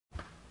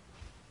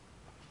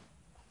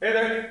Hey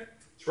there,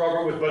 it's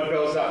Robert with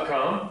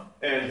budbells.com,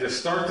 and to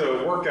start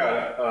the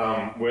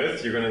workout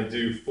you're going to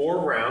do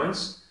 4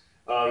 rounds.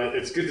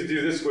 It's good to do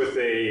this with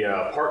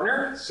a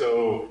partner,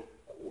 so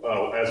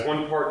as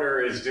one partner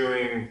is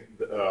doing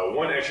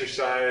one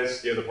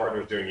exercise, the other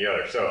partner is doing the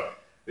other. So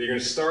you're going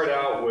to start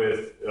out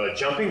with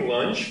jumping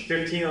lunge,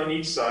 15 on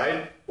each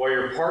side, while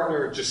your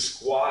partner just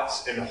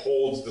squats and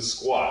holds the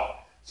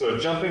squat. So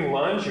jumping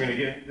lunge, you're going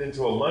to get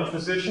into a lunge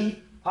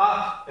position,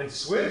 hop and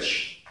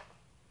switch.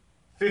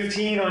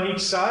 15 on each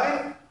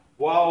side.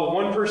 While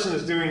one person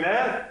is doing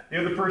that, the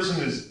other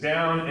person is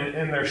down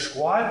in their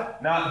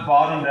squat, not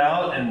bottomed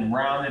out and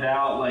rounded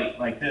out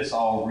like this,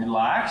 all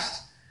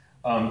relaxed.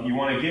 You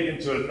want to get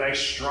into a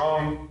nice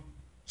strong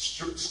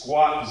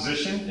squat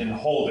position and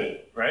hold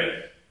it,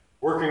 right?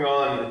 Working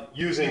on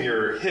using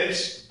your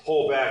hips to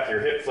pull back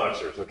your hip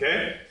flexors,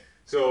 okay?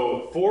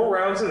 So 4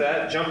 rounds of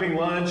that, jumping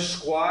lunge,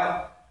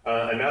 squat,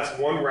 and that's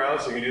 1 round,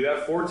 so you can do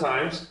that 4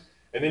 times.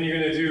 And then you're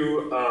going to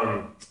do,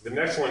 the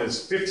next one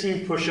is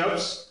 15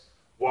 push-ups,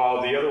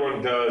 while the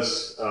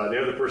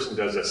other person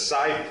does a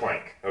side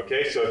plank,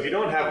 okay? So if you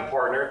don't have a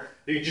partner,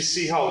 you can just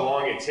see how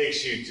long it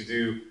takes you to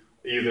do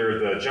either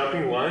the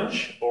jumping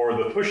lunge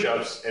or the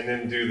push-ups, and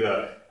then do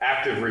the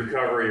active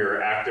recovery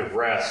or active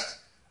rest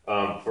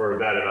for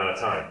that amount of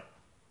time.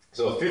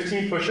 So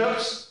 15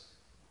 push-ups,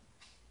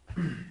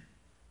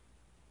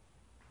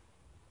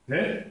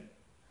 okay?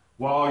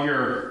 While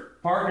your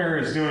partner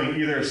is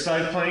doing either a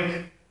side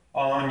plank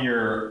on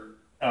your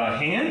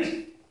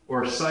hand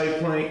or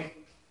side plank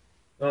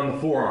on the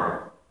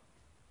forearm.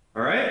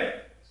 All right?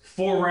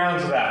 4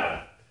 rounds of that one.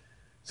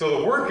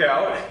 So the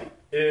workout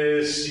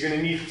is you're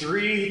going to need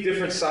 3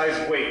 different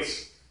size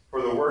weights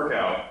for the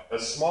workout. A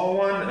small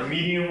one, a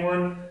medium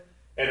one,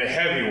 and a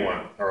heavy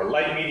one, or a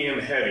light, medium,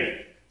 heavy.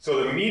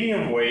 So the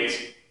medium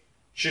weight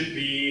should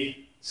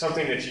be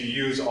something that you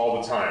use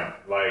all the time,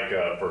 like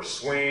for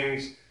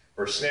swings,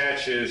 for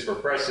snatches, for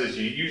presses.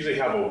 You usually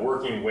have a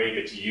working weight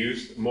that you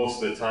use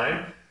most of the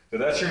time. So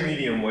that's your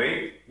medium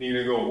weight.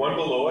 You're going to go 1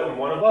 below it and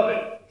 1 above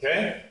it,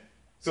 okay?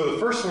 So the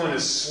first one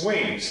is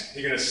swings.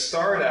 You're going to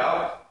start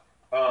out,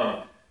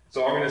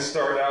 so I'm going to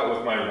start out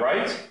with my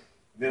right,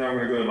 then I'm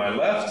going to go to my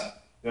left,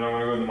 then I'm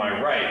going to go to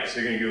my right. So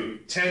you're going to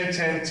do 10,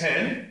 10,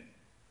 10,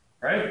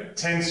 right?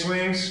 10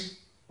 swings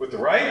with the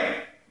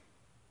right,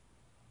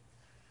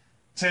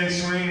 10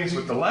 swings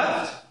with the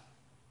left,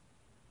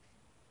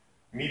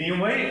 medium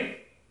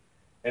weight,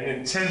 and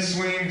then 10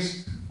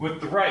 swings with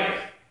the right,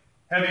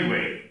 heavy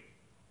weight.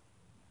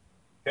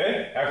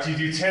 Okay? After you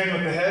do 10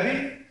 with the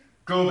heavy,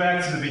 go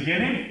back to the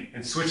beginning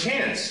and switch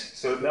hands.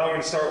 So now I'm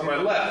going to start with my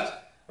left.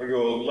 I'm going to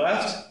go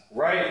left,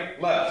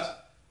 right, left.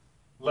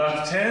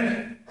 Left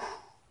 10,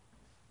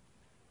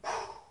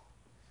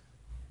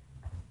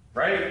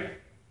 right,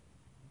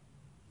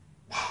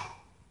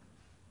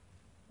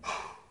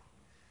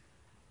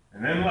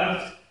 and then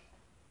left.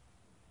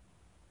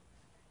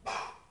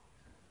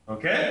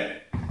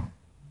 Okay?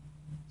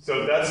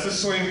 So that's the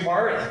swing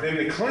part. Then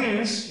the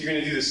cleans, you're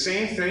going to do the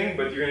same thing,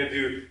 but you're going to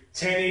do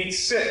 10, 8,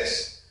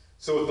 6.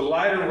 So with the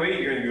lighter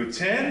weight, you're going to go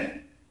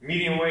 10,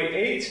 medium weight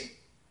 8,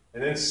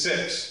 and then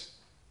 6.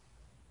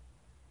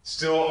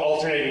 Still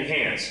alternating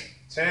hands.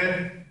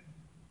 10,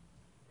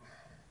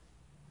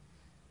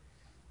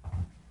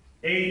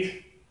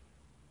 8,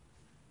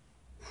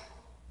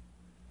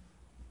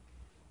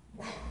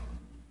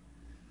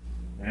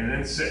 and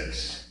then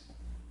 6.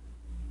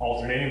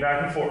 Alternating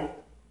back and forth.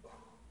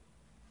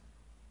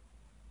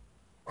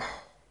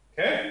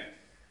 Okay?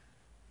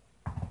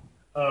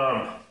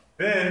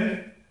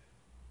 Then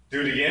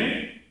do it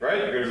again, right?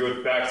 You're going to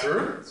go back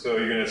through, so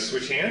you're going to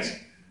switch hands.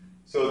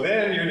 So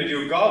then you're going to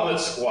do a goblet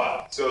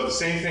squat. So the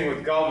same thing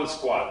with goblet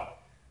squat.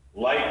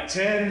 Light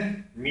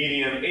 10,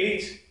 medium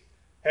 8,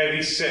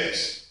 heavy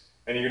 6.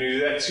 And you're going to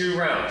do that 2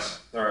 rounds,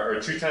 or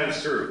 2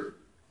 times through.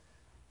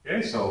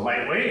 Okay, so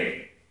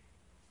lightweight.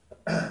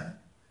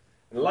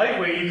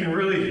 Lightweight, you can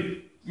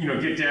really,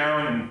 get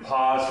down and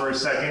pause for a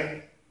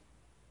second.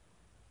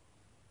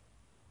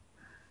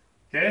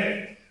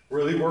 Okay?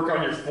 Really work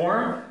on your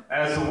form.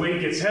 As the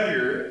weight gets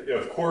heavier,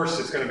 of course,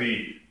 it's going to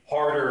be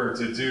harder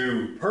to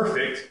do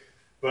perfect,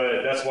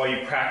 but that's why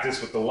you practice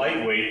with the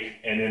lightweight,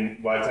 and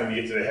then by the time you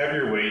get to the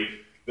heavier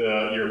weight,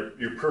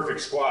 your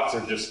perfect squats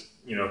are just,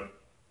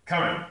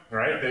 coming,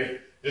 right? They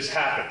just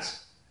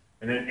happens.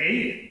 And then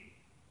 8.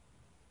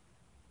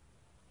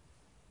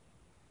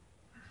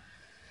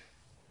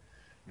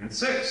 And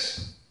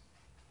 6.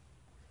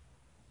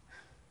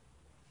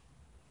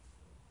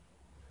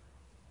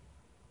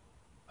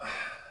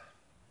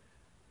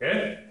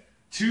 Okay,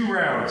 2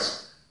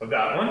 rounds of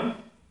that one.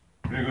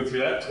 I'm going to go through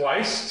that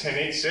twice, 10,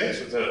 8, 6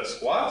 with the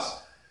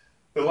squats.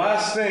 The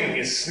last thing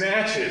is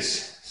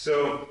snatches.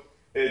 So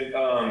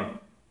I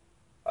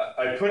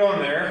put on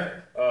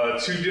there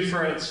 2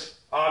 different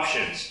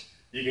options.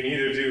 You can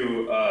either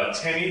do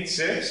 10, 8,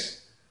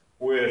 6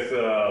 with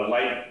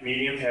light,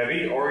 medium,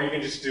 heavy, or you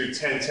can just do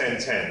 10, 10,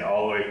 10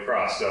 all the way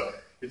across. So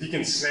if you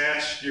can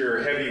snatch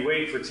your heavy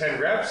weight for 10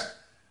 reps,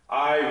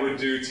 I would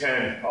do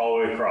 10 all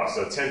the way across.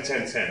 So 10,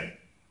 10, 10.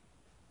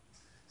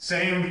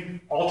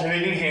 Same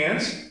alternating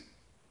hands.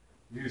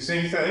 Do the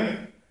same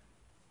thing.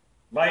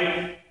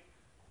 Light,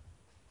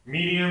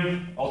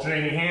 medium,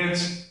 alternating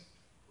hands.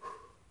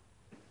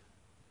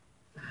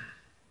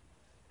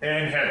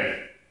 And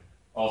heavy,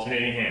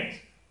 alternating hands.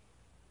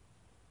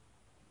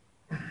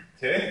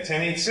 Okay,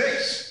 10, 8,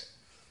 6.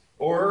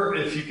 Or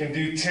if you can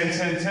do 10,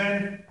 10,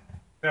 10,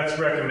 that's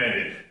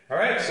recommended. All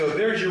right, so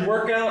there's your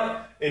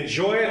workout.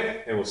 Enjoy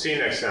it, and we'll see you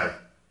next time.